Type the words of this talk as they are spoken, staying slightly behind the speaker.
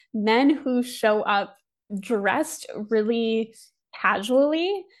men who show up dressed really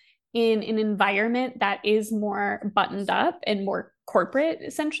casually in an environment that is more buttoned up and more corporate,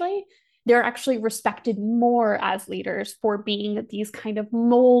 essentially, they're actually respected more as leaders for being these kind of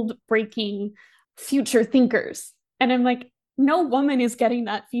mold breaking future thinkers. And I'm like, no woman is getting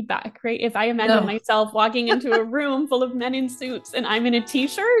that feedback, right? If I imagine No. myself walking into a room full of men in suits and I'm in a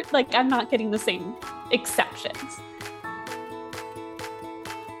t-shirt, like I'm not getting the same exceptions.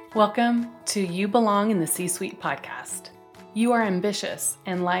 Welcome to You Belong in the C-Suite podcast. You are ambitious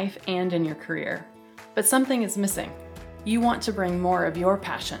in life and in your career, but something is missing. You want to bring more of your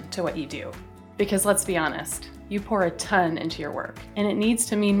passion to what you do. Because let's be honest, you pour a ton into your work, and it needs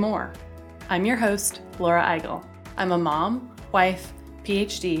to mean more. I'm your host, Laura Eigel. I'm a mom, wife,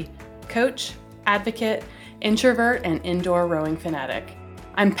 PhD, coach, advocate, introvert, and indoor rowing fanatic.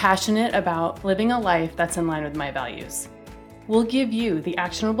 I'm passionate about living a life that's in line with my values. We'll give you the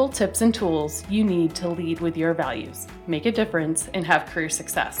actionable tips and tools you need to lead with your values, make a difference, and have career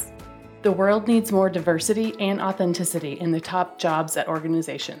success. The world needs more diversity and authenticity in the top jobs at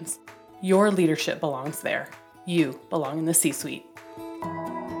organizations. Your leadership belongs there. You belong in the C-Suite.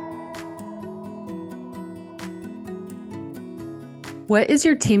 What is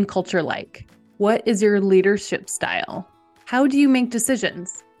your team culture like? What is your leadership style? How do you make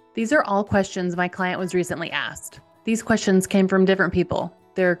decisions? These are all questions my client was recently asked. These questions came from different people,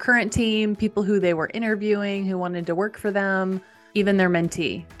 their current team, people who they were interviewing, who wanted to work for them, even their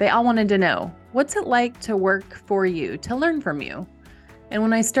mentee. They all wanted to know, what's it like to work for you, to learn from you? And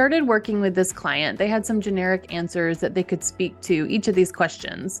when I started working with this client, they had some generic answers that they could speak to each of these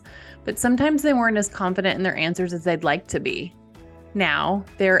questions, but sometimes they weren't as confident in their answers as they'd like to be. Now,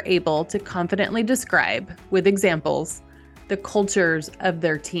 they're able to confidently describe, with examples, the cultures of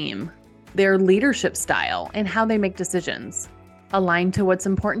their team, their leadership style, and how they make decisions, aligned to what's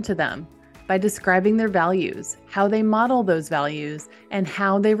important to them by describing their values, how they model those values, and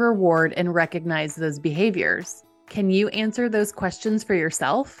how they reward and recognize those behaviors. Can you answer those questions for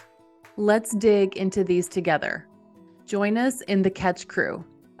yourself? Let's dig into these together. Join us in the Catch Crew,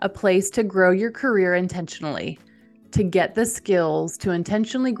 a place to grow your career intentionally, to get the skills to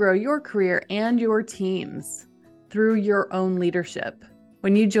intentionally grow your career and your teams through your own leadership.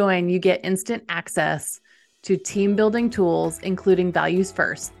 When you join, you get instant access to team building tools, including Values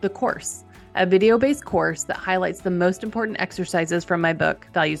First, the course, a video-based course that highlights the most important exercises from my book,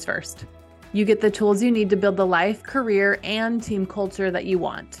 Values First. You get the tools you need to build the life, career, and team culture that you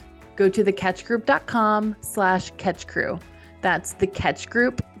want. Go to thecatchgroup.com/catchcrew. That's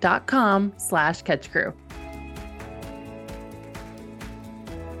thecatchgroup.com/catchcrew.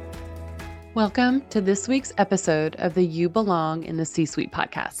 Welcome to this week's episode of the You Belong in the C-Suite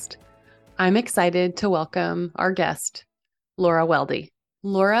podcast. I'm excited to welcome our guest, Laura Weldy.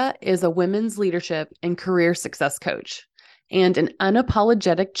 Laura is a women's leadership and career success coach and an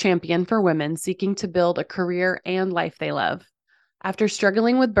unapologetic champion for women seeking to build a career and life they love. After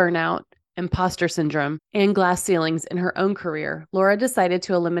struggling with burnout, imposter syndrome, and glass ceilings in her own career, Laura decided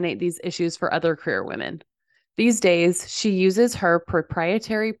to eliminate these issues for other career women. These days, she uses her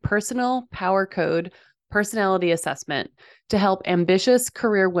proprietary personal power code personality assessment to help ambitious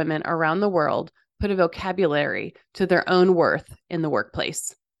career women around the world put a vocabulary to their own worth in the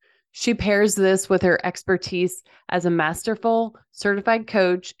workplace. She pairs this with her expertise as a masterful, certified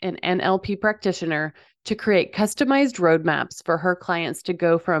coach and NLP practitioner to create customized roadmaps for her clients to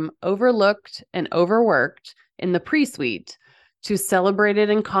go from overlooked and overworked in the pre-suite to celebrated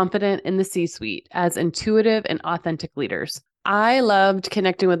and confident in the C-suite as intuitive and authentic leaders. I loved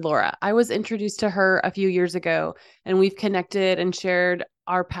connecting with Laura. I was introduced to her a few years ago, and we've connected and shared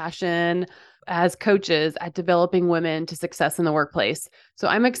our passion as coaches at developing women to success in the workplace. So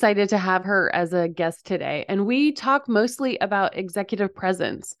I'm excited to have her as a guest today. And we talk mostly about executive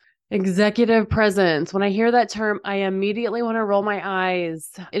presence. Executive presence. When I hear that term, I immediately want to roll my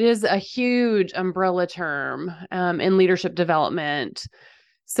eyes. It is a huge umbrella term in leadership development.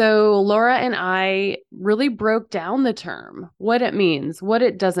 So Laura and I really broke down the term, what it means, what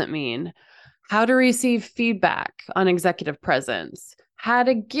it doesn't mean, how to receive feedback on executive presence, how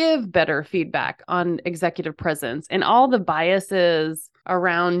to give better feedback on executive presence, and all the biases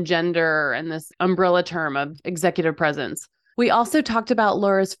around gender and this umbrella term of executive presence. We also talked about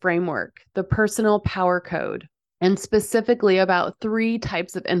Laura's framework, the personal power code, and specifically about 3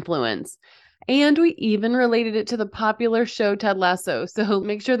 types of influence. And we even related it to the popular show Ted Lasso. So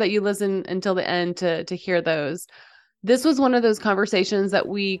make sure that you listen until the end to hear those. This was one of those conversations that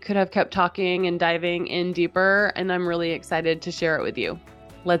we could have kept talking and diving in deeper, and I'm really excited to share it with you.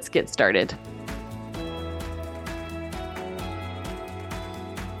 Let's get started.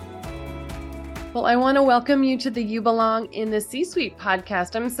 Well, I want to welcome you to the You Belong in the C-Suite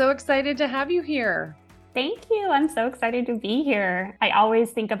podcast. I'm so excited to have you here. Thank you. I'm so excited to be here. I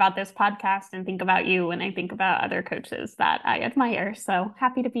always think about this podcast and think about you when I think about other coaches that I admire. So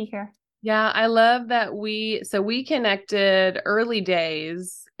happy to be here. Yeah, I love that we connected early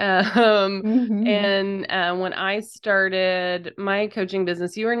days. Mm-hmm. And when I started my coaching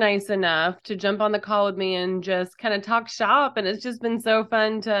business, you were nice enough to jump on the call with me and just kind of talk shop. And it's just been so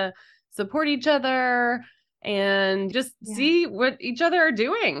fun to support each other and just Yeah. see what each other are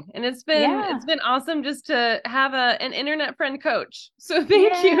doing. And it's Yeah. been awesome just to have an internet friend coach. So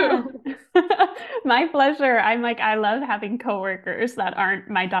thank Yeah. you. My pleasure. I love having coworkers that aren't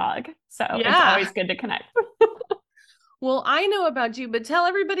my dog. So it's Yeah. always good to connect. Well, I know about you, but tell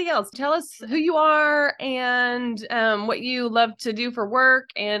everybody else. Tell us who you are and what you love to do for work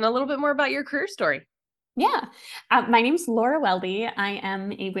and a little bit more about your career story. Yeah. My name's Laura Weldy. I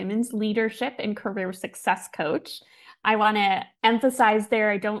am a women's leadership and career success coach. I want to emphasize there,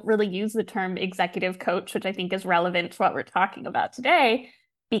 I don't really use the term executive coach, which I think is relevant to what we're talking about today,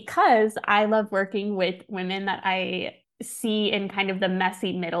 because I love working with women that I see in kind of the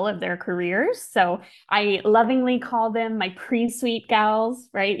messy middle of their careers. So I lovingly call them my pre-suite gals,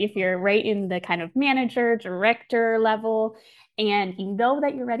 right? If you're right in the kind of manager, director level, and you know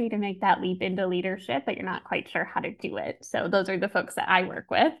that you're ready to make that leap into leadership, but you're not quite sure how to do it. So those are the folks that I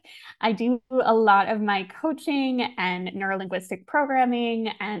work with. I do a lot of my coaching and neurolinguistic programming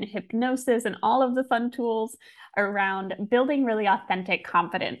and hypnosis and all of the fun tools around building really authentic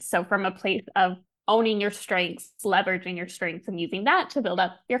confidence. So from a place of owning your strengths, leveraging your strengths, and using that to build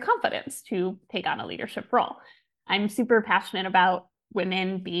up your confidence to take on a leadership role. I'm super passionate about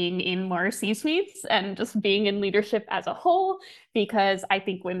women being in more C-suites and just being in leadership as a whole, because I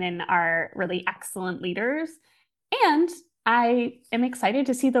think women are really excellent leaders. And I am excited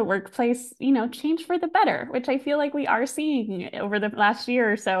to see the workplace, change for the better, which I feel like we are seeing over the last year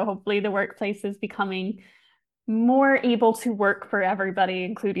or so. Hopefully the workplace is becoming more able to work for everybody,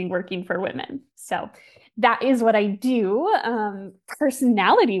 including working for women. So that is what I do.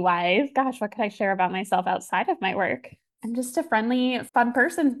 Personality wise, gosh, what could I share about myself outside of my work? I'm just a friendly, fun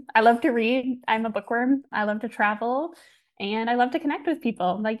person. I love to read. I'm a bookworm. I love to travel and I love to connect with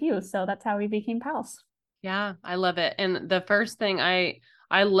people like you. So that's how we became pals. Yeah, I love it. And the first thing I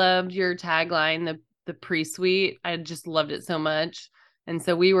loved your tagline, the pre-suite. I just loved it so much. And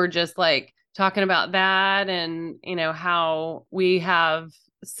so we were just like talking about that and how we have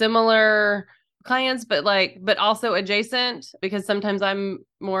similar clients but also adjacent, because sometimes I'm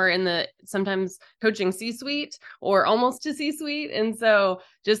more in the sometimes coaching C-suite or almost to C-suite. And so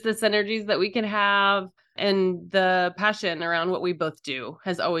just the synergies that we can have and the passion around what we both do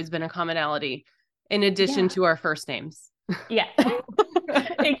has always been a commonality in addition Yeah. to our first names. Yeah.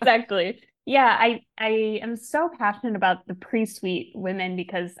 Exactly. Yeah, I am so passionate about the pre-suite women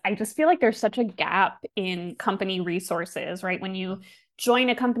because I just feel like there's such a gap in company resources, right? When you join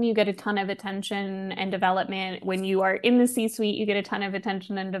a company, you get a ton of attention and development. When you are in the C-suite, you get a ton of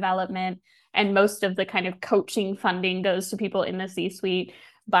attention and development. And most of the kind of coaching funding goes to people in the C-suite.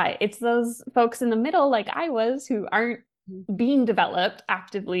 But it's those folks in the middle, like I was, who aren't being developed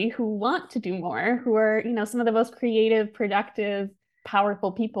actively, who want to do more, who are, some of the most creative, productive,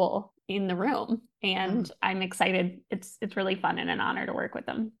 powerful people in the room. And I'm excited. It's really fun and an honor to work with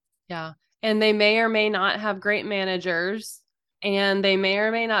them. Yeah. And they may or may not have great managers, and they may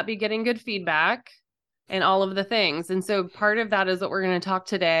or may not be getting good feedback and all of the things. And so part of that is what we're going to talk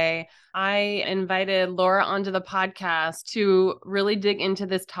today. I invited Laura onto the podcast to really dig into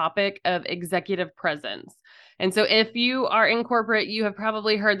this topic of executive presence. And so if you are in corporate, you have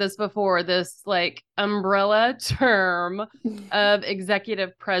probably heard this before, this like umbrella term of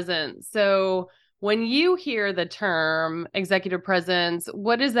executive presence. So when you hear the term executive presence,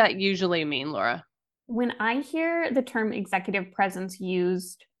 what does that usually mean, Laura? When I hear the term executive presence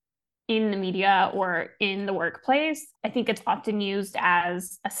used in the media or in the workplace, I think it's often used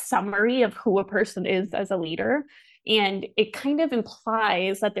as a summary of who a person is as a leader. And it kind of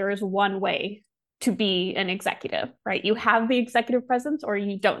implies that there is one way to be an executive, right? You have the executive presence or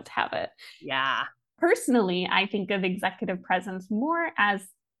you don't have it. Yeah. Personally, I think of executive presence more as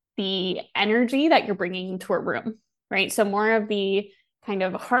the energy that you're bringing to a room, right? So more of the kind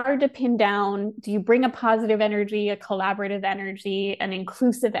of hard to pin down. Do you bring a positive energy, a collaborative energy, an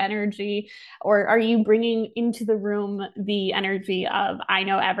inclusive energy, or are you bringing into the room the energy of I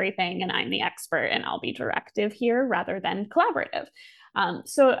know everything and I'm the expert and I'll be directive here rather than collaborative?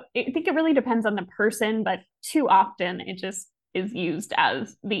 So I think it really depends on the person, but too often it just is used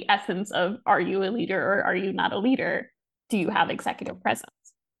as the essence of are you a leader or are you not a leader? Do you have executive presence?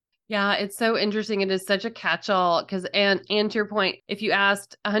 Yeah, it's so interesting. It is such a catch-all because and to your point, if you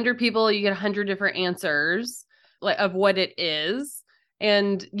asked 100 people, you get 100 different answers like of what it is.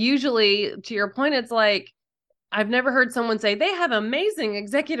 And usually, to your point, it's like I've never heard someone say they have amazing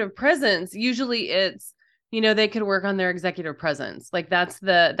executive presence. Usually it's, they could work on their executive presence. Like that's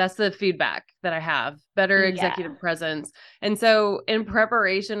the feedback that I have. Better Yeah. executive presence. And so in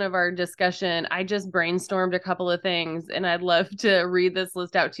preparation of our discussion, I just brainstormed a couple of things and I'd love to read this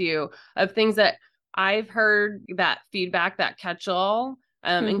list out to you of things that I've heard that feedback, that catch-all,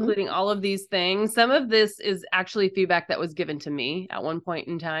 Hmm. including all of these things. Some of this is actually feedback that was given to me at one point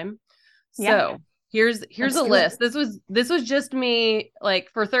in time. Yeah. So here's Let's a do it. list. This was just me like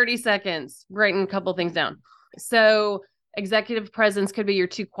for 30 seconds writing a couple things down. So executive presence could be you're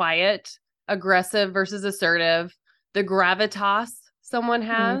too quiet, aggressive versus assertive, the gravitas someone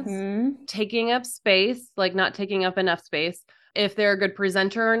has, Hmm. taking up space, like not taking up enough space, if they're a good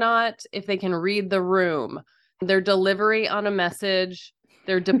presenter or not, if they can read the room, their delivery on a message,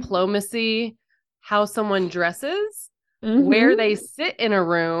 their diplomacy, how someone dresses, where Hmm. they sit in a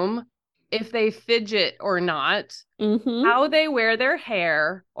room, if they fidget or not, Hmm. how they wear their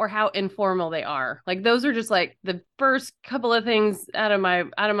hair, or how informal they are. Like those are just like the first couple of things out of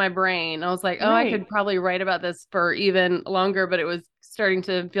my brain. I was like, oh, I Right. could probably write about this for even longer, but it was starting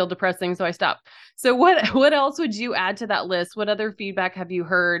to feel depressing, so I stopped. So what else would you add to that list? What other feedback have you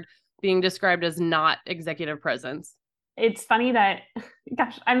heard being described as not executive presence? It's funny that,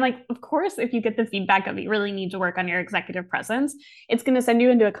 gosh, I'm like, of course, if you get the feedback of you really need to work on your executive presence, it's going to send you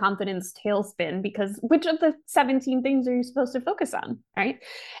into a confidence tailspin because which of the 17 things are you supposed to focus on? Right.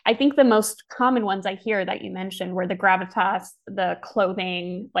 I think the most common ones I hear that you mentioned were the gravitas, the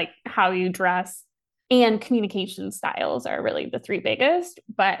clothing, like how you dress, and communication styles are really the three biggest.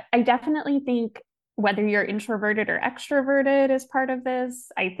 But I definitely think whether you're introverted or extroverted is part of this.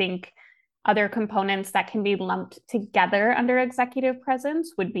 I think other components that can be lumped together under executive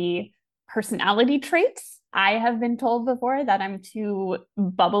presence would be personality traits. I have been told before that I'm too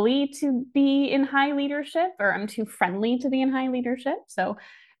bubbly to be in high leadership, or I'm too friendly to be in high leadership. So,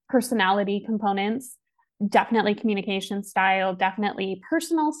 personality components, definitely communication style, definitely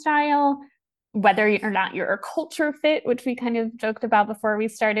personal style, whether or not you're a culture fit, which we kind of joked about before we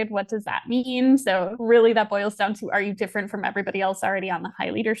started. What does that mean? So, really, that boils down to are you different from everybody else already on the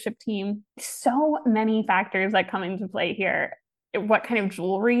high leadership team? So many factors that come into play here. What kind of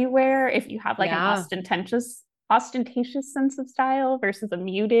jewelry you wear, if you have like an Yeah, ostentatious sense of style versus a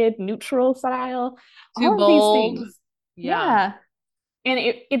muted, neutral style, too all of these bold. things. Yeah. Yeah. And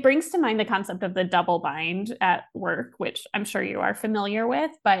it brings to mind the concept of the double bind at work, which I'm sure you are familiar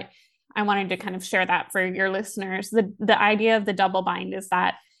with, but I wanted to kind of share that for your listeners. The idea of the double bind is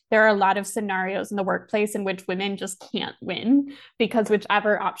that there are a lot of scenarios in the workplace in which women just can't win because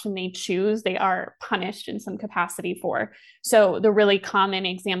whichever option they choose, they are punished in some capacity for. So the really common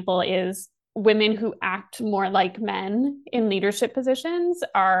example is women who act more like men in leadership positions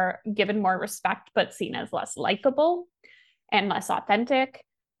are given more respect but seen as less likable and less authentic.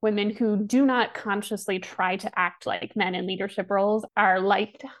 Women who do not consciously try to act like men in leadership roles are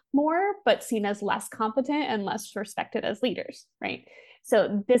liked more, but seen as less competent and less respected as leaders, right?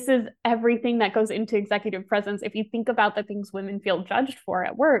 So, this is everything that goes into executive presence. If you think about the things women feel judged for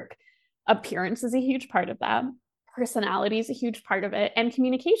at work, appearance is a huge part of that. Personality is a huge part of it, and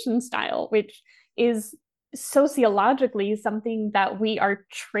communication style, which is sociologically something that we are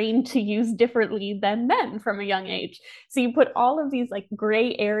trained to use differently than men from a young age. So you put all of these like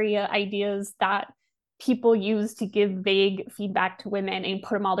gray area ideas that people use to give vague feedback to women and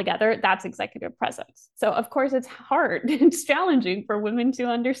put them all together. That's executive presence. So of course it's hard. It's challenging for women to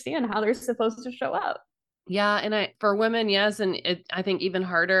understand how they're supposed to show up. Yeah, and for women, yes, and I think even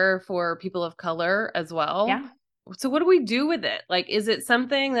harder for people of color as well. Yeah. So what do we do with it? Like, is it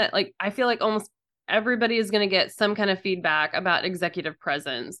something that like I feel like almost everybody is going to get some kind of feedback about executive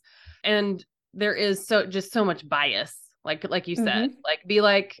presence, and there is so much bias. Like you said, Mm-hmm. like be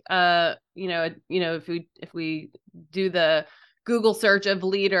like if we do the Google search of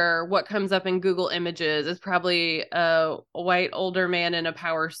leader, what comes up in Google Images is probably a white older man in a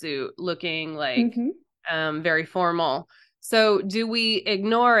power suit looking like Mm-hmm. very formal. So do we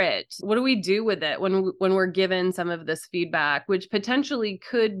ignore it? What do we do with it when we're given some of this feedback, which potentially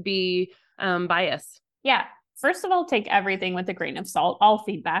could be bias? Yeah. First of all, take everything with a grain of salt, all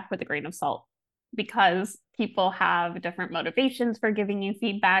feedback with a grain of salt, because people have different motivations for giving you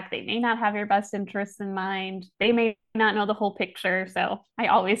feedback. They may not have your best interests in mind. They may not know the whole picture. So I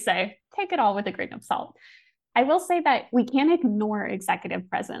always say, take it all with a grain of salt. I will say that we can't ignore executive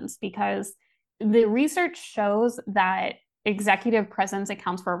presence because the research shows that executive presence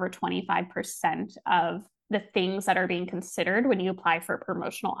accounts for over 25% of the things that are being considered when you apply for a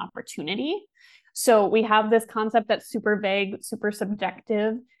promotional opportunity. So we have this concept that's super vague, super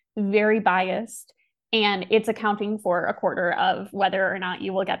subjective, very biased, and it's accounting for a quarter of whether or not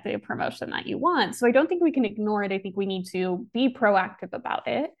you will get the promotion that you want. So I don't think we can ignore it. I think we need to be proactive about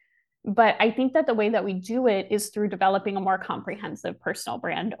it. But I think that the way that we do it is through developing a more comprehensive personal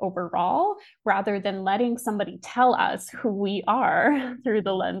brand overall, rather than letting somebody tell us who we are through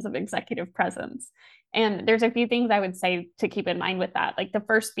the lens of executive presence. And there's a few things I would say to keep in mind with that. Like the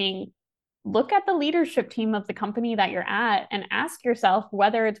first being, look at the leadership team of the company that you're at and ask yourself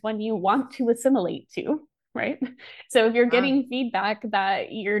whether it's one you want to assimilate to, right? So if you're getting feedback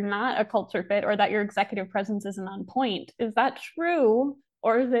that you're not a culture fit or that your executive presence isn't on point, is that true?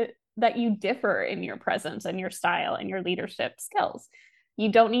 Or is it that you differ in your presence and your style and your leadership skills?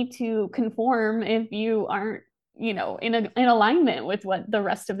 You don't need to conform if you aren't, in alignment with what the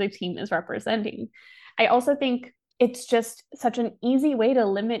rest of the team is representing. I also think it's just such an easy way to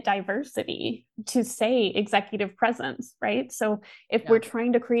limit diversity to say executive presence, right? So if we're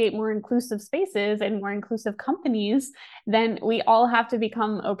trying to create more inclusive spaces and more inclusive companies, then we all have to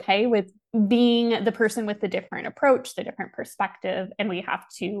become okay with being the person with the different approach, the different perspective, and we have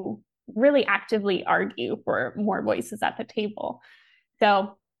to really actively argue for more voices at the table.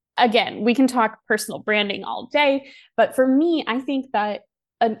 So again, we can talk personal branding all day, but for me, I think that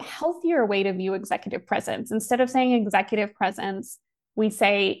a healthier way to view executive presence, instead of saying executive presence, we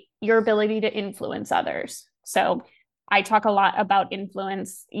say your ability to influence others. So I talk a lot about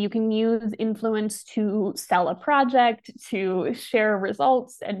influence. You can use influence to sell a project, to share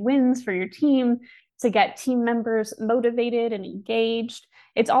results and wins for your team, to get team members motivated and engaged.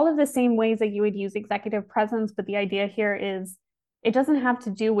 It's all of the same ways that you would use executive presence, but the idea here is it doesn't have to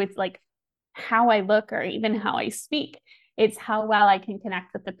do with like how I look or even how I speak. It's how well I can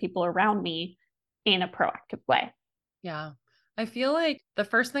connect with the people around me in a proactive way. Yeah. I feel like the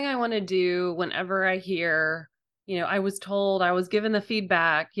first thing I want to do whenever I hear, I was told, I was given the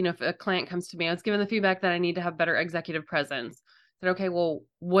feedback, if a client comes to me, I was given the feedback that I need to have better executive presence. I said, okay, well,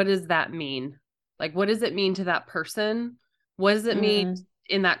 what does that mean? Like, what does it mean to that person? What does it mean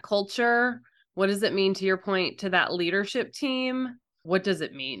in that culture? What does it mean, to your point, to that leadership team? What does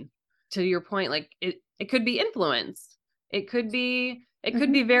it mean? To your point, like it could be influence. It could be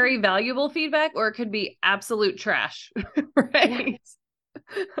very valuable feedback, or it could be absolute trash, right?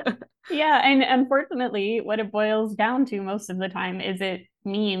 Yeah. And unfortunately, what it boils down to most of the time is it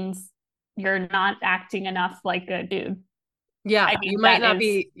means you're not acting enough like a dude. Yeah, you might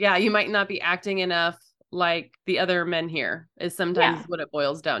not be acting enough like the other men here, is sometimes what it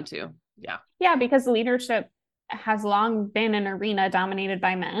boils down to. Yeah. Yeah, because leadership has long been an arena dominated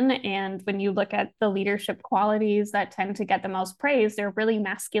by men. And when you look at the leadership qualities that tend to get the most praise, they're really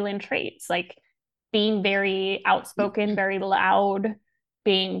masculine traits, like being very outspoken, very loud,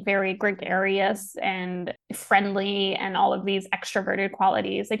 being very gregarious and friendly, and all of these extroverted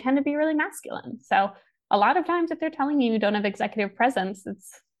qualities. They tend to be really masculine. So a lot of times, if they're telling you you don't have executive presence,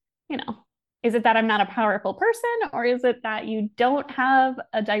 it's, is it that I'm not a powerful person, or is it that you don't have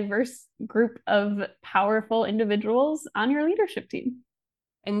a diverse group of powerful individuals on your leadership team?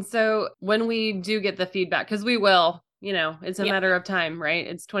 And so when we do get the feedback, because we will, it's a matter of time, right?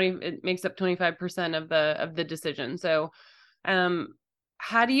 It makes up 25% of the decision. So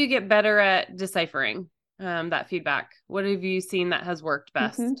how do you get better at deciphering that feedback? What have you seen that has worked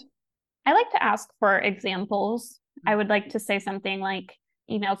best? I like to ask for examples. I would like to say something like,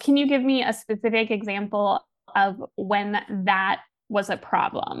 can you give me a specific example of when that was a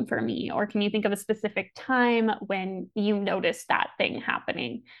problem for me? Or can you think of a specific time when you noticed that thing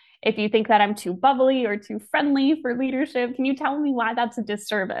happening? If you think that I'm too bubbly or too friendly for leadership, can you tell me why that's a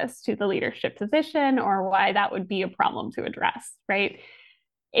disservice to the leadership position, or why that would be a problem to address, right?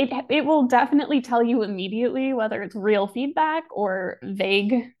 It will definitely tell you immediately whether it's real feedback or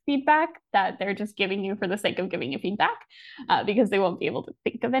vague feedback that they're just giving you for the sake of giving you feedback, because they won't be able to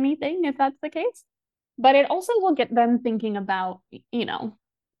think of anything if that's the case. But it also will get them thinking about, am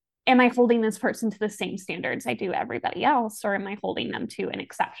I holding this person to the same standards I do everybody else, or am I holding them to an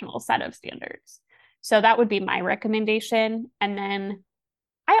exceptional set of standards? So that would be my recommendation. And then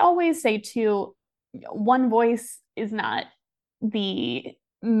I always say too, one voice is not the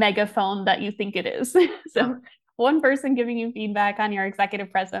megaphone that you think it is. So one person giving you feedback on your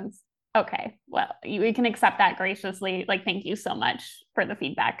executive presence, okay, well, you can accept that graciously, like, thank you so much for the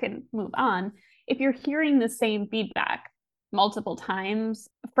feedback, and move on. If you're hearing the same feedback multiple times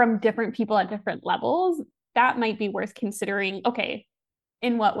from different people at different levels, that might be worth considering. Okay,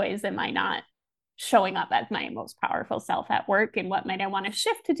 in what ways am I not showing up as my most powerful self at work, and what might I want to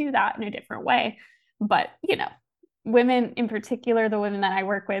shift to do that in a different way. But, women in particular, the women that I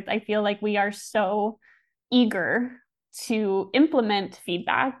work with, I feel like we are so eager to implement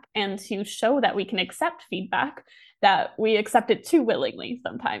feedback and to show that we can accept feedback that we accept it too willingly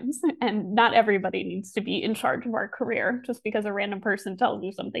sometimes. And not everybody needs to be in charge of our career. Just because a random person tells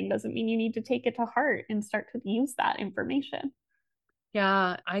you something doesn't mean you need to take it to heart and start to use that information.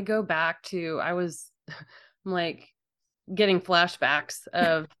 Yeah, I go back to, I'm like getting flashbacks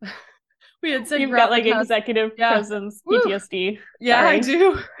of we had said You've got like gravitas. executive Yeah. presence Woo. PTSD. Yeah, I Sorry.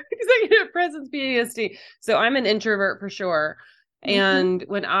 do. Executive presence PTSD. So I'm an introvert for sure. Mm-hmm. And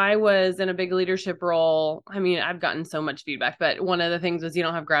when I was in a big leadership role, I mean, I've gotten so much feedback, but one of the things was you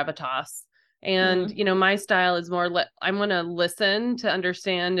don't have gravitas. And, Mm. my style is more, I'm going to listen to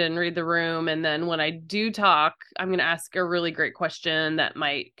understand and read the room. And then when I do talk, I'm going to ask a really great question that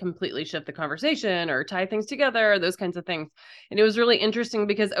might completely shift the conversation or tie things together, those kinds of things. And it was really interesting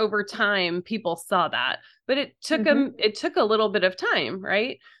because over time, people saw that, but Mm-hmm. it took a little bit of time,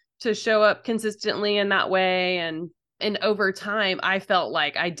 right? To show up consistently in that way. And over time I felt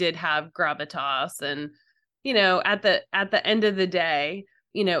like I did have gravitas. And at the end of the day,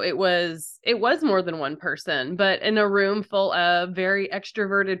 it was more than one person, but in a room full of very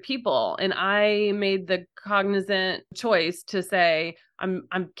extroverted people. And I made the cognizant choice to say,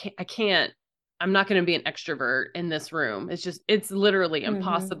 I can't, I'm not going to be an extrovert in this room. It's literally Mm-hmm.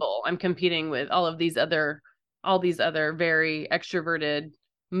 impossible. I'm competing with all these other very extroverted,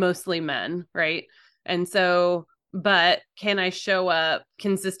 mostly men, right? And so, but can I show up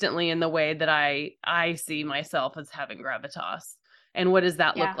consistently in the way that I see myself as having gravitas? And what does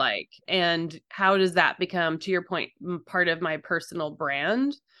that look Yeah. like? And how does that become, to your point, part of my personal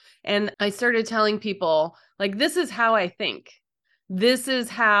brand? And I started telling people, like, this is how I think. This is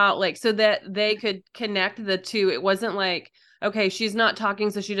how, like, so that they could connect the two. It wasn't like, okay, she's not talking,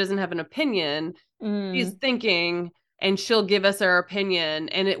 so she doesn't have an opinion. She's Mm. thinking, and she'll give us her opinion,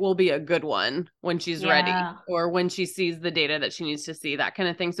 and it will be a good one when she's ready Yeah. or when she sees the data that she needs to see, that kind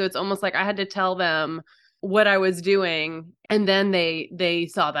of thing. So it's almost like I had to tell them what I was doing, and then they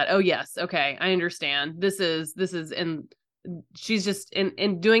saw that, oh yes, okay, I understand. This is in she's just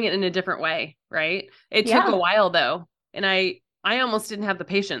in doing it in a different way, right? It took a Yeah. while though, and I almost didn't have the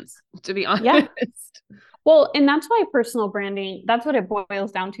patience, to be honest. Yeah. Well, and that's why personal branding, that's what it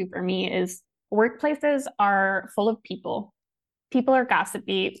boils down to for me is workplaces are full of people. People are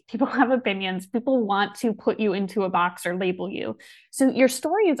gossipy, people have opinions, people want to put you into a box or label you. So your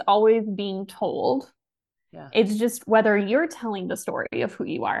story is always being told. Yeah. It's just whether you're telling the story of who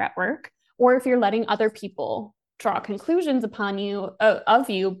you are at work or if you're letting other people draw conclusions upon you of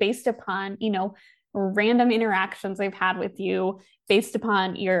you based upon, random interactions they've had with you, based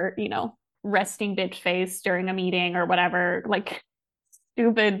upon your, resting bitch face during a meeting or whatever, like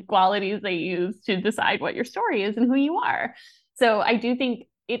stupid qualities they use to decide what your story is and who you are. So I do think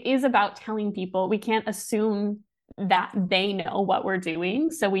it is about telling people. We can't assume that they know what we're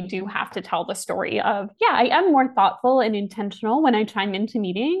doing. So we do have to tell the story of, yeah, I am more thoughtful and intentional when I chime into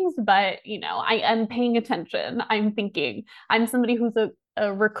meetings, but I am paying attention. I'm thinking. I'm somebody who's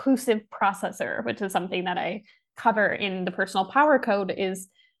a reclusive processor, which is something that I cover in the personal power code, is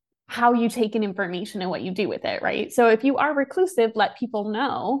how you take in information and what you do with it, right? So if you are reclusive, let people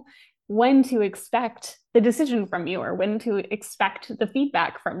know when to expect the decision from you or when to expect the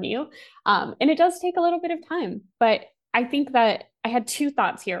feedback from you. And it does take a little bit of time, but I think that I had two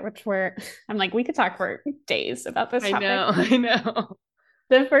thoughts here, which were, I'm like, we could talk for days about this I topic. know. I know.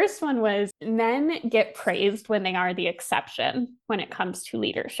 The first one was men get praised when they are the exception when it comes to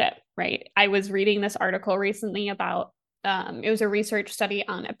leadership, right? I was reading this article recently about it was a research study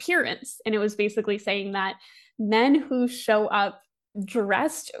on appearance, and it was basically saying that men who show up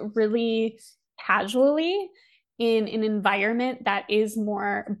dressed really casually in an environment that is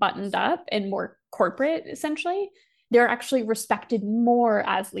more buttoned up and more corporate, essentially, they're actually respected more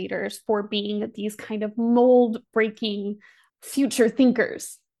as leaders for being these kind of mold breaking future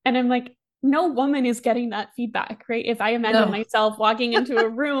thinkers. And I'm like, no woman is getting that feedback, right? If I imagine No. myself walking into a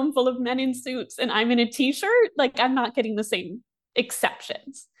room full of men in suits and I'm in a t-shirt, like I'm not getting the same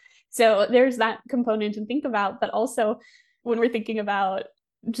exceptions. So there's that component to think about. But also when we're thinking about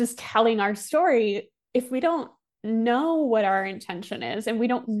just telling our story, if we don't know what our intention is and we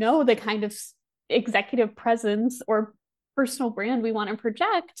don't know the kind of executive presence or personal brand we want to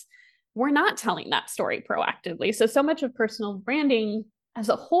project, we're not telling that story proactively. So much of personal branding as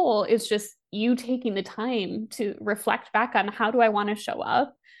a whole is just you taking the time to reflect back on, how do I want to show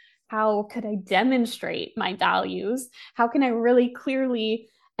up? How could I demonstrate my values? How can I really clearly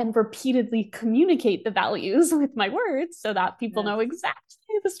and repeatedly communicate the values with my words so that people Yes. know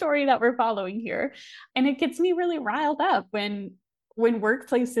exactly the story that we're following here. And it gets me really riled up when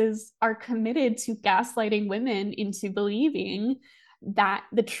workplaces are committed to gaslighting women into believing that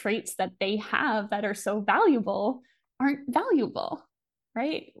the traits that they have that are so valuable aren't valuable,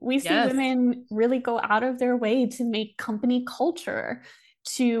 right? We see Yes. women really go out of their way to make company culture,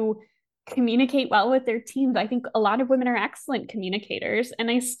 to communicate well with their teams. I think a lot of women are excellent communicators, and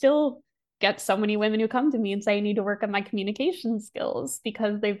I still get so many women who come to me and say I need to work on my communication skills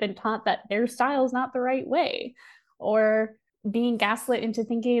because they've been taught that their style is not the right way, or being gaslit into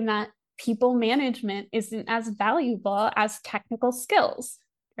thinking that people management isn't as valuable as technical skills,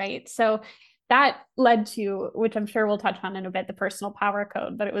 right? So that led to, which I'm sure we'll touch on in a bit, the personal power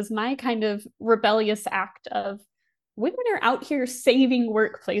code. But it was my kind of rebellious act of women are out here saving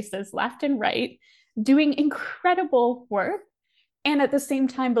workplaces left and right, doing incredible work, and at the same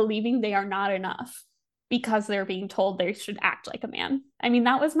time believing they are not enough because they're being told they should act like a man. I mean,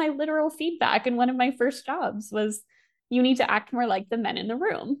 that was my literal feedback in one of my first jobs was you need to act more like the men in the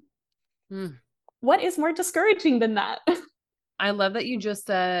room. Mm. What is more discouraging than that? I love that you just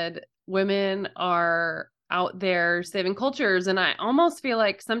said women are out there saving cultures. And I almost feel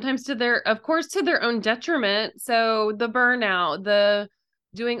like sometimes of course, to their own detriment. So the burnout, the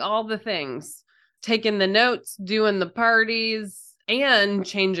doing all the things, taking the notes, doing the parties, and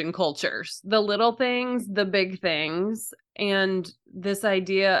changing cultures, the little things, the big things. And this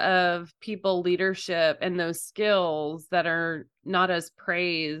idea of people leadership and those skills that are not as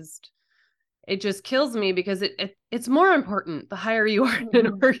praised, it just kills me because it's more important the higher you are in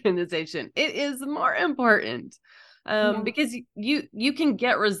an organization. It is more important Yeah. because you can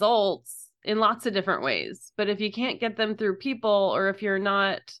get results in lots of different ways, but if you can't get them through people, or if you're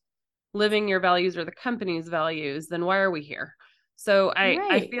not living your values or the company's values, then why are we here? So I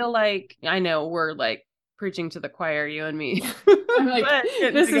Right. feel like, I know we're like preaching to the choir, you and me, I'm like, but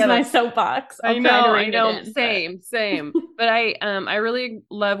getting this is together. my soapbox. I I'll try to know, I rein it know. in, but Same. But I really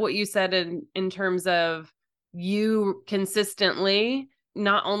love what you said in terms of you consistently,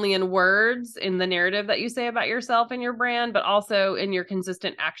 not only in words, in the narrative that you say about yourself and your brand, but also in your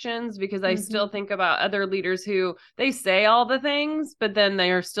consistent actions, because I still think about other leaders who they say all the things, but then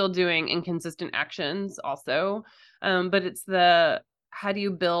they are still doing inconsistent actions also. But it's how do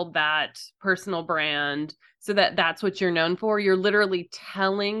you build that personal brand so that that's what you're known for? You're literally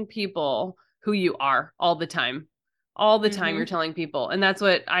telling people who you are all the time. All the time you're telling people. And that's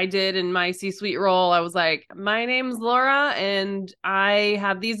what I did in my C-suite role. I was like, my name's Laura and I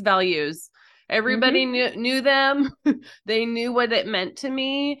have these values. Everybody knew them. They knew what it meant to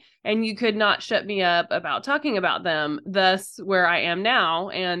me, and you could not shut me up about talking about them. Thus, where I am now,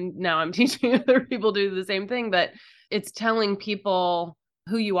 and now I'm teaching other people to do the same thing, but it's telling people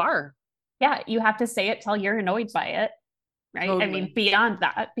who you are. Yeah, you have to say it till you're annoyed by it, right? I mean, Totally. beyond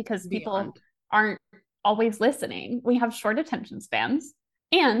that, because people Beyond. aren't always listening. We have short attention spans.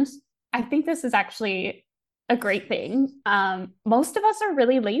 And I think this is actually a great thing. Most of us are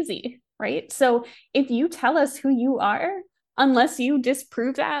really lazy, right? So if you tell us who you are, unless you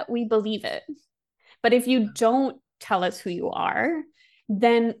disprove that, we believe it. But if you don't tell us who you are,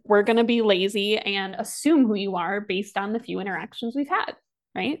 then we're going to be lazy and assume who you are based on the few interactions we've had,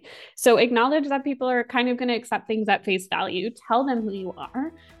 right? So acknowledge that people are kind of going to accept things at face value, tell them who you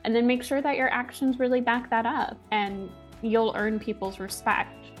are, and then make sure that your actions really back that up, and you'll earn people's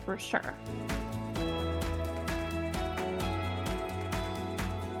respect for sure.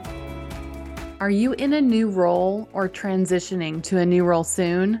 Are you in a new role or transitioning to a new role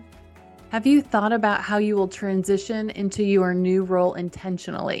soon? Have you thought about how you will transition into your new role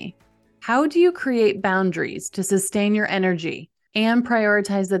intentionally? How do you create boundaries to sustain your energy and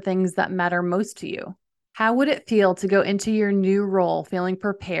prioritize the things that matter most to you? How would it feel to go into your new role feeling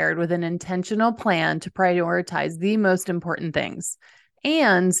prepared with an intentional plan to prioritize the most important things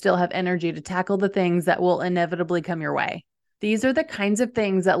and still have energy to tackle the things that will inevitably come your way? These are the kinds of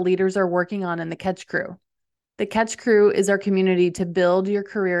things that leaders are working on in the Catch Crew. The Catch Crew is our community to build your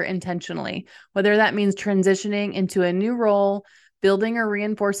career intentionally, whether that means transitioning into a new role, building or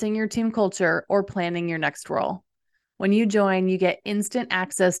reinforcing your team culture, or planning your next role. When you join, you get instant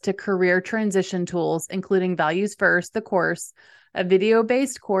access to career transition tools, including Values First, the course, a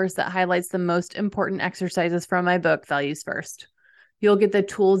video-based course that highlights the most important exercises from my book, Values First. You'll get the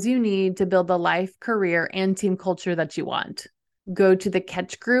tools you need to build the life, career, and team culture that you want. Go to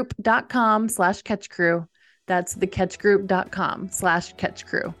thecatchgroup.com/catchcrew. That's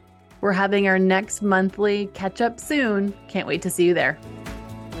thecatchgroup.com/catchcrew. We're having our next monthly catch up soon. Can't wait to see you there.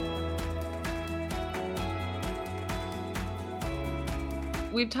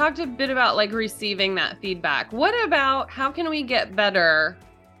 we've talked a bit about like receiving that feedback. What about how can we get better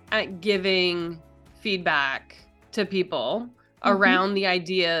at giving feedback to people around the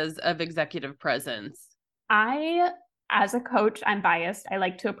ideas of executive presence? As a coach, I'm biased. I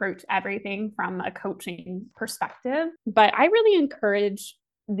like to approach everything from a coaching perspective, but I really encourage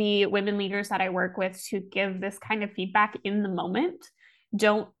the women leaders that I work with to give this kind of feedback in the moment.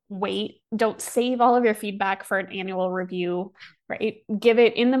 Don't wait, don't save all of your feedback for an annual review, right? Give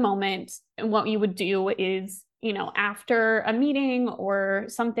it in the moment. And what you would do is, after a meeting or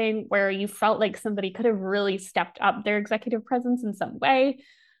something where you felt like somebody could have really stepped up their executive presence in some way,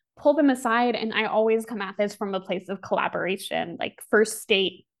 pull them aside. And I always come at this from a place of collaboration, like first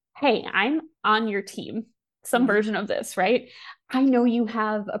state, hey, I'm on your team, some version of this, right? I know you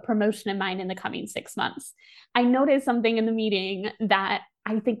have a promotion in mind in the coming 6 months. I noticed something in the meeting that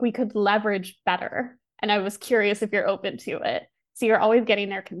I think we could leverage better. And I was curious if you're open to it. So you're always getting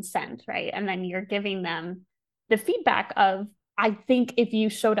their consent, right? And then you're giving them the feedback of, I think if you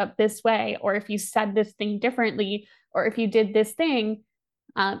showed up this way, or if you said this thing differently, or if you did this thing,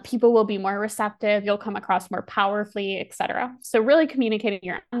 people will be more receptive, you'll come across more powerfully, etc. So really communicating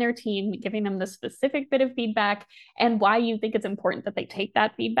you're on their team, giving them the specific bit of feedback and why you think it's important that they take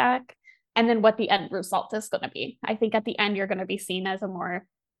that feedback, and then what the end result is going to be. I think at the end, you're going to be seen as a more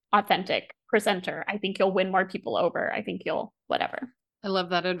authentic presenter. I think you'll win more people over. I think you'll whatever. I love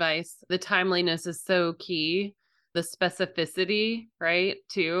that advice. The timeliness is so key. The specificity, right,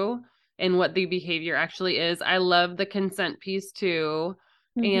 too, and what the behavior actually is. I love the consent piece too.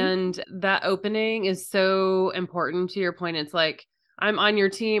 And that opening is so important to your point. It's like, I'm on your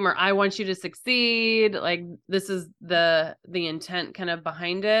team, or I want you to succeed. Like, this is the intent kind of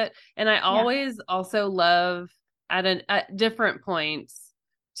behind it. And I always also love at different points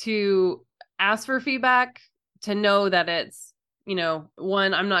to ask for feedback, to know that it's,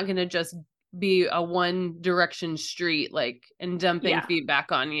 one, I'm not going to just be a one direction street, like, and dumping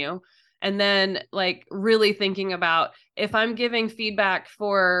feedback on you. And then like really thinking about, if I'm giving feedback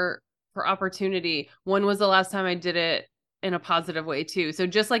for opportunity, when was the last time I did it in a positive way too? So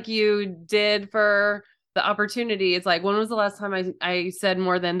just like you did for the opportunity, it's like, when was the last time I said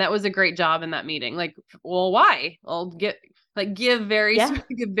more than, that was a great job in that meeting? Like, well, why? I'll give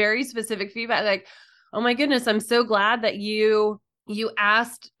very specific feedback. Like, oh my goodness, I'm so glad that you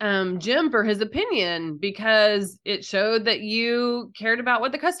asked Jim for his opinion, because it showed that you cared about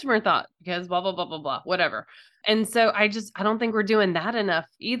what the customer thought, because blah, blah, blah, blah, blah, whatever. And so I don't think we're doing that enough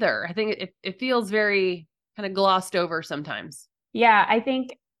either. I think it feels very kind of glossed over sometimes. Yeah, I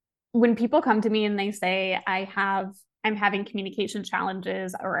think when people come to me and they say, I'm having communication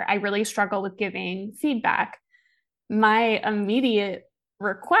challenges, or I really struggle with giving feedback, my immediate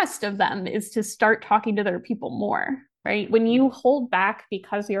request of them is to start talking to their people more, right? When you hold back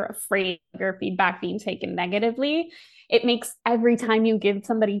because you're afraid of your feedback being taken negatively, it makes every time you give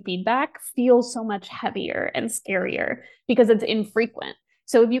somebody feedback feel so much heavier and scarier because it's infrequent.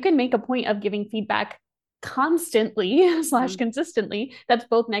 So if you can make a point of giving feedback constantly / consistently, that's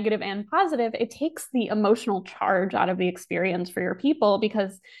both negative and positive, it takes the emotional charge out of the experience for your people,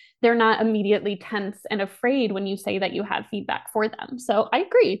 because they're not immediately tense and afraid when you say that you have feedback for them. So I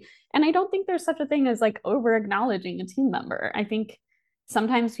agree. And I don't think there's such a thing as like over acknowledging a team member. I think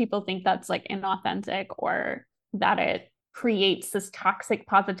sometimes people think that's like inauthentic, or that it creates this toxic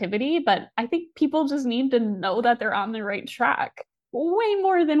positivity. But I think people just need to know that they're on the right track way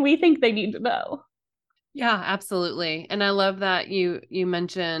more than we think they need to know. Yeah, absolutely. And I love that you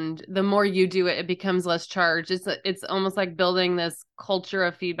mentioned the more you do it, it becomes less charged. It's almost like building this culture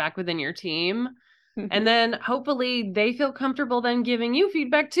of feedback within your team. And then hopefully they feel comfortable then giving you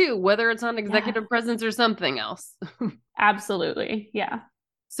feedback too, whether it's on executive presence or something else. Absolutely. Yeah.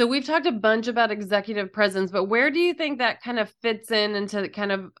 So we've talked a bunch about executive presence, but where do you think that kind of fits into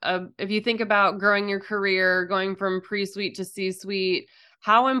kind of, if you think about growing your career, going from pre-suite to C-suite,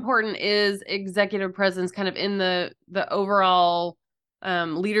 how important is executive presence kind of in the overall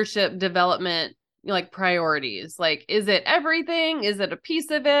leadership development, like priorities? Like, is it everything? Is it a piece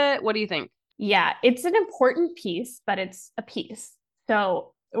of it? What do you think? Yeah, it's an important piece, but it's a piece.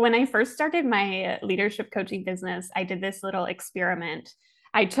 So when I first started my leadership coaching business, I did this little experiment.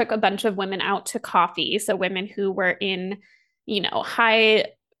 I took a bunch of women out to coffee. So women who were in, high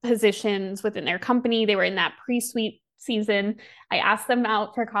positions within their company, they were in that pre-suite season. I asked them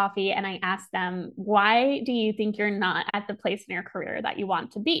out for coffee and I asked them, why do you think you're not at the place in your career that you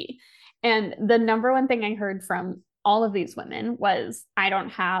want to be? And the number one thing I heard from all of these women was, I don't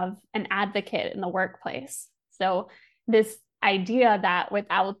have an advocate in the workplace. So this idea that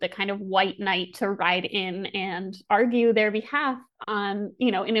without the kind of white knight to ride in and argue their behalf on,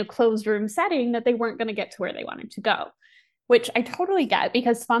 in a closed room setting, that they weren't going to get to where they wanted to go, which I totally get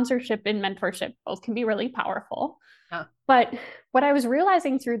because sponsorship and mentorship both can be really powerful. Yeah. But what I was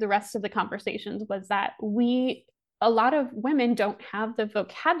realizing through the rest of the conversations was that a lot of women don't have the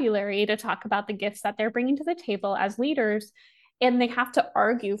vocabulary to talk about the gifts that they're bringing to the table as leaders. And they have to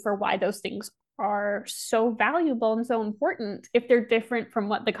argue for why those things are so valuable and so important if they're different from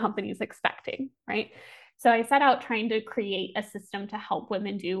what the company's expecting, right? So I set out trying to create a system to help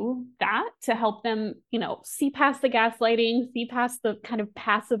women do that, to help them, see past the gaslighting, see past the kind of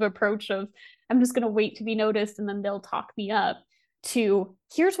passive approach of, I'm just going to wait to be noticed and then they'll talk me up, to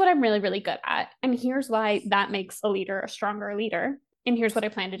here's what I'm really, really good at. And here's why that makes a leader a stronger leader. And here's what I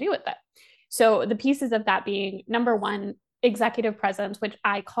plan to do with it. So the pieces of that being, number one, executive presence, which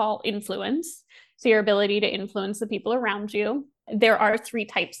I call influence. So your ability to influence the people around you. There are 3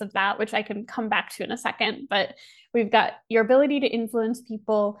 types of that, which I can come back to in a second. But we've got your ability to influence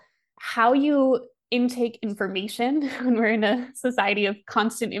people, how you intake information when we're in a society of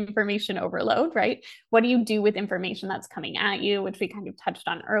constant information overload, right? What do you do with information that's coming at you, which we kind of touched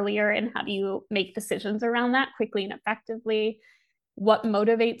on earlier, and how do you make decisions around that quickly and effectively? What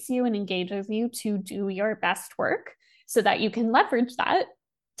motivates you and engages you to do your best work so that you can leverage that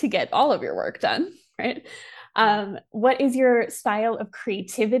to get all of your work done, right? What is your style of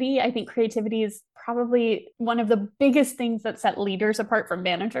creativity? I think creativity is probably one of the biggest things that set leaders apart from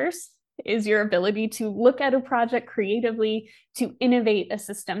managers, is your ability to look at a project creatively, to innovate a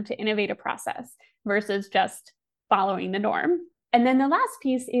system, to innovate a process versus just following the norm. And then the last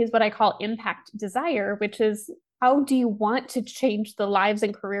piece is what I call impact desire, which is, how do you want to change the lives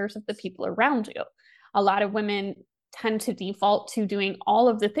and careers of the people around you? A lot of women tend to default to doing all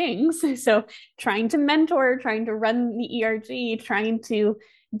of the things. So trying to mentor, trying to run the ERG, trying to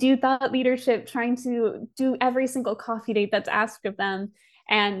do thought leadership, trying to do every single coffee date that's asked of them.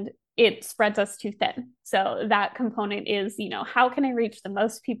 And it spreads us too thin. So that component is, how can I reach the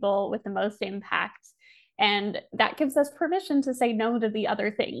most people with the most impact? And that gives us permission to say no to the other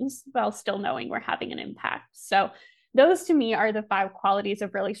things while still knowing we're having an impact. So those to me are the 5 qualities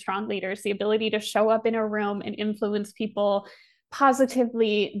of really strong leaders: the ability to show up in a room and influence people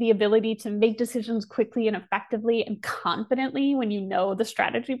positively, the ability to make decisions quickly and effectively and confidently when you know the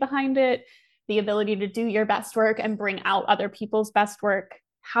strategy behind it, the ability to do your best work and bring out other people's best work,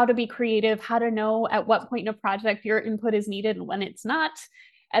 how to be creative, how to know at what point in a project your input is needed and when it's not,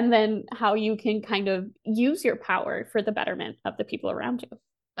 and then how you can kind of use your power for the betterment of the people around you.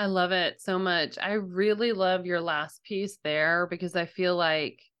 I love it so much. I really love your last piece there, because I feel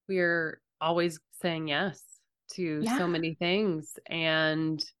like we're always saying yes to so many things.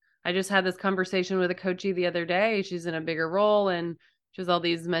 And I just had this conversation with a coachee the other day. She's in a bigger role and she has all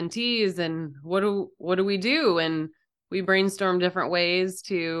these mentees, and what do we do? And we brainstorm different ways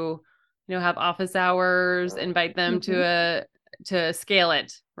to, have office hours, invite them to scale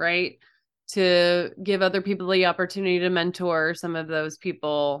it, right? To give other people the opportunity to mentor some of those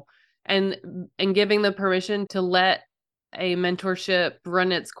people, and giving the permission to let a mentorship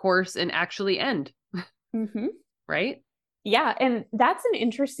run its course and actually end. Right? Yeah. And that's an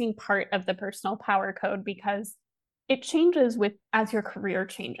interesting part of the personal power code, because it changes as your career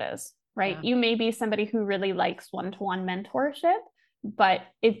changes, right? Yeah. You may be somebody who really likes one-to-one mentorship, but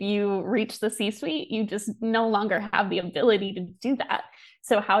if you reach the C-suite, you just no longer have the ability to do that.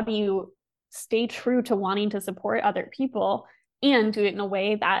 So how do you stay true to wanting to support other people and do it in a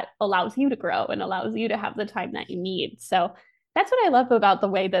way that allows you to grow and allows you to have the time that you need? So that's what I love about the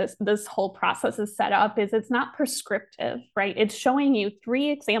way this whole process is set up, is it's not prescriptive, right? It's showing you 3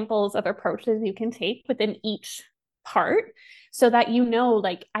 examples of approaches you can take within each part, so that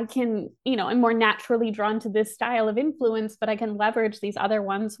like, I can, I'm more naturally drawn to this style of influence, but I can leverage these other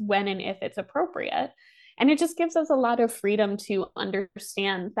ones when and if it's appropriate. And it just gives us a lot of freedom to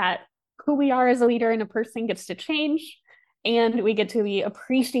understand that who we are as a leader and a person gets to change, and we get to be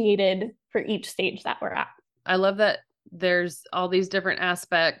appreciated for each stage that we're at. I love that there's all these different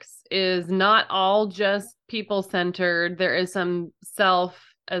aspects, is not all just people centered. There is some self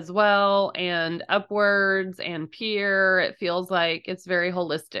as well, and upwards and peer. It feels like it's very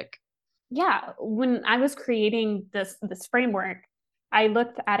holistic. Yeah. When I was creating this framework, I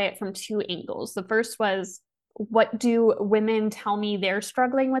looked at it from 2 angles. The first was, what do women tell me they're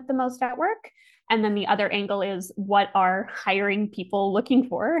struggling with the most at work? And then the other angle is, what are hiring people looking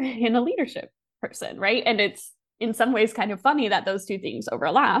for in a leadership person, right? And it's in some ways kind of funny that those 2 things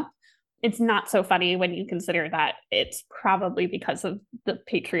overlap. It's not so funny when you consider that it's probably because of the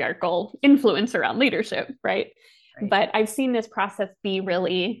patriarchal influence around leadership, right? Right. But I've seen this process be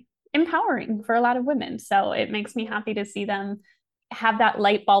really empowering for a lot of women. So it makes me happy to see them have that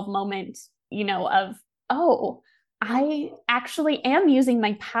light bulb moment, of, oh, I actually am using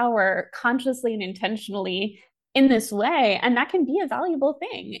my power consciously and intentionally in this way. And that can be a valuable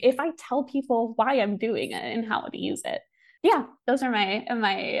thing if I tell people why I'm doing it and how to use it. Yeah, those are my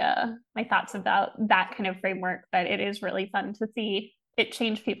thoughts about that kind of framework. But it is really fun to see it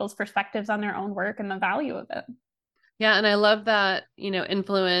change people's perspectives on their own work and the value of it. Yeah, and I love that,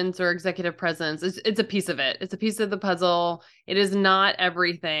 influence or executive presence. It's a piece of it. It's a piece of the puzzle. It is not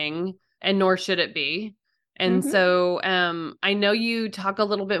everything, and nor should it be. And Mm-hmm. so I know you talk a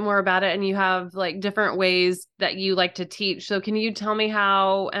little bit more about it and you have like different ways that you like to teach. So can you tell me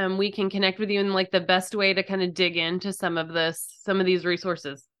how we can connect with you and like the best way to kind of dig into some of these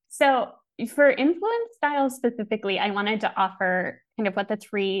resources? So for influence styles specifically, I wanted to offer kind of what the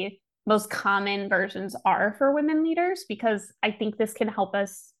three most common versions are for women leaders, because I think this can help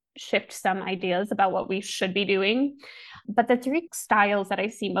us shift some ideas about what we should be doing. But the three styles that I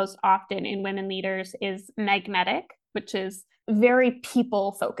see most often in women leaders is magnetic, which is very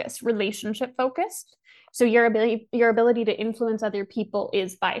people focused, relationship focused. So your ability to influence other people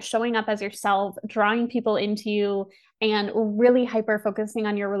is by showing up as yourself, drawing people into you, and really hyper focusing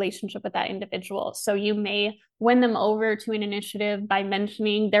on your relationship with that individual. So you may win them over to an initiative by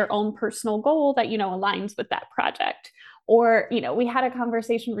mentioning their own personal goal that aligns with that project. Or, we had a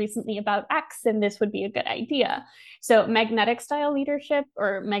conversation recently about X and this would be a good idea. So magnetic style leadership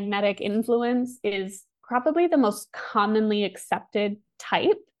or magnetic influence is probably the most commonly accepted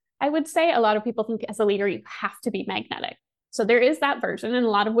type. I would say a lot of people think as a leader, you have to be magnetic. So there is that version, and a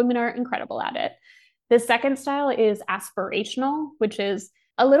lot of women are incredible at it. The second style is aspirational, which is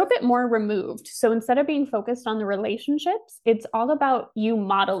a little bit more removed. So instead of being focused on the relationships, it's all about you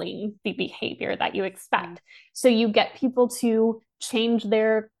modeling the behavior that you expect. So you get people to change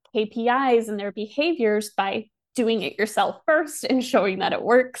their KPIs and their behaviors by doing it yourself first and showing that it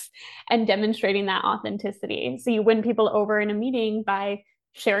works and demonstrating that authenticity. So you win people over in a meeting by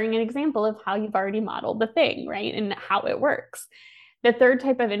sharing an example of how you've already modeled the thing, right? And how it works. The third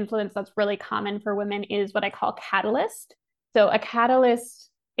type of influence that's really common for women is what I call catalyst. So a catalyst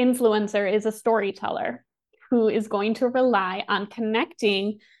influencer is a storyteller who is going to rely on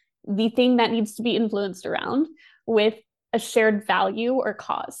connecting the thing that needs to be influenced around with a shared value or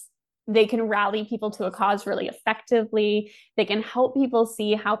cause. They can rally people to a cause really effectively. They can help people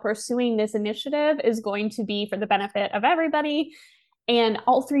see how pursuing this initiative is going to be for the benefit of everybody. And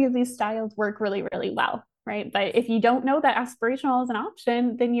all three of these styles work really, really well, right? But if you don't know that aspirational is an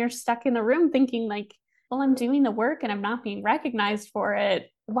option, then you're stuck in the room thinking like, well, I'm doing the work and I'm not being recognized for it.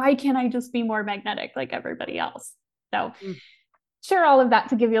 Why can't I just be more magnetic like everybody else? So Mm. share all of that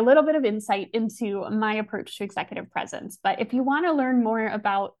to give you a little bit of insight into my approach to executive presence. But if you want to learn more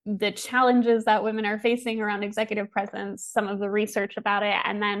about the challenges that women are facing around executive presence, some of the research about it,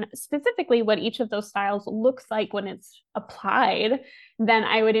 and then specifically what each of those styles looks like when it's applied, then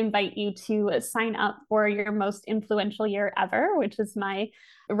I would invite you to sign up for your most influential year ever, which is my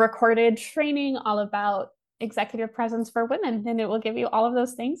recorded training all about executive presence for women. And it will give you all of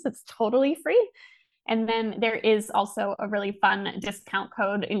those things. It's totally free. And then there is also a really fun discount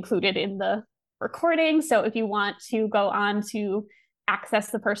code included in the recording. So if you want to go on to access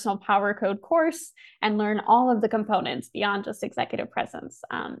the personal power code course and learn all of the components beyond just executive presence,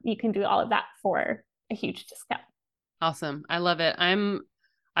 you can do all of that for a huge discount. Awesome. I love it.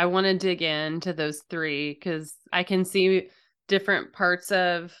 I want to dig into those three because I can see different parts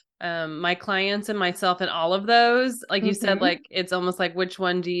of my clients and myself in all of those. Like you said, Mm-hmm. like it's almost like which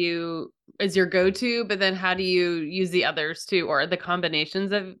one is your go-to, but then how do you use the others too, or the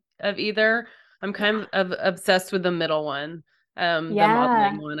combinations of either? I'm Yeah. kind of obsessed with the middle one, the modeling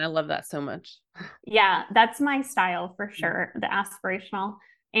Yeah. one. I love that so much. Yeah. That's my style for sure, the aspirational.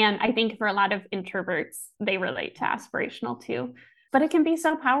 And I think for a lot of introverts, they relate to aspirational too. But it can be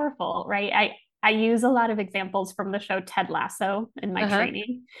so powerful, right? I use a lot of examples from the show Ted Lasso in my Uh-huh.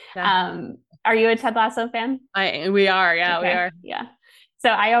 training. Yeah. Are you a Ted Lasso fan? We are. Yeah, we Okay, are. yeah. So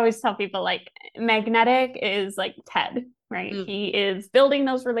I always tell people like magnetic is like Ted, right? Mm. He is building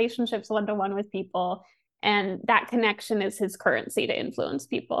those relationships one to one with people, and that connection is his currency to influence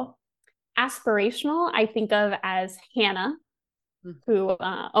people. Aspirational, I think of as Hannah, Mm. who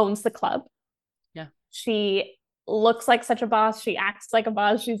owns the club. Yeah. She looks like such a boss. She acts like a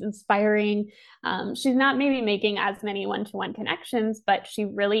boss. She's inspiring. She's not maybe making as many one-to-one connections, but she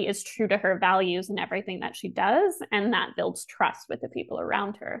really is true to her values in everything that she does, and that builds trust with the people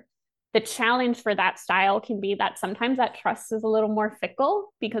around her. The challenge for that style can be that sometimes that trust is a little more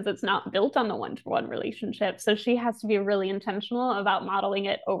fickle because it's not built on the one-to-one relationship. So she has to be really intentional about modeling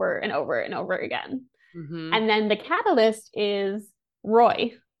it over and over and over again. Mm-hmm. And then the catalyst is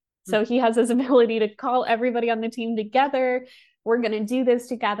Roy. So he has this ability to call everybody on the team together. We're going to do this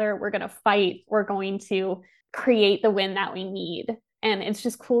together. We're going to fight. We're going to create the win that we need. And it's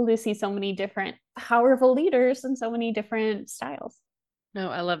just cool to see so many different powerful leaders and so many different styles. No,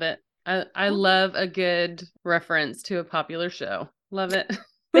 I love it. I love a good reference to a popular show. Love it.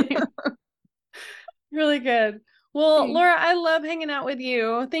 Really good. Well, Laura, I love hanging out with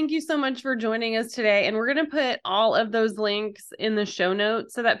you. Thank you so much for joining us today. And we're going to put all of those links in the show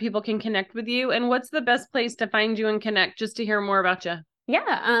notes so that people can connect with you. And what's the best place to find you and connect just to hear more about you?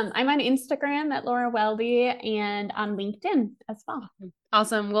 Yeah, I'm on Instagram at Laura Weldy and on LinkedIn as well.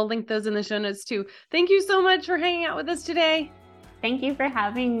 Awesome. We'll link those in the show notes too. Thank you so much for hanging out with us today. Thank you for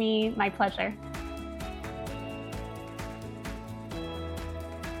having me. My pleasure.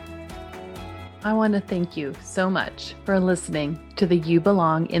 I want to thank you so much for listening to the You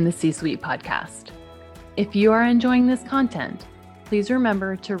Belong in the C-Suite podcast. If you are enjoying this content, please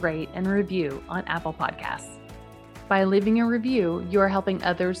remember to rate and review on Apple Podcasts. By leaving a review, you are helping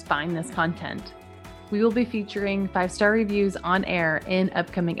others find this content. We will be featuring 5-star reviews on air in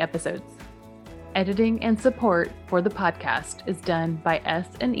upcoming episodes. Editing and support for the podcast is done by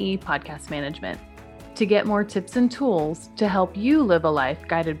S&E Podcast Management. To get more tips and tools to help you live a life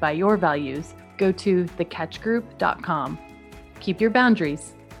guided by your values, go to thecatchgroup.com. Keep your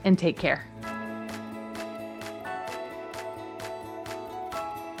boundaries and take care.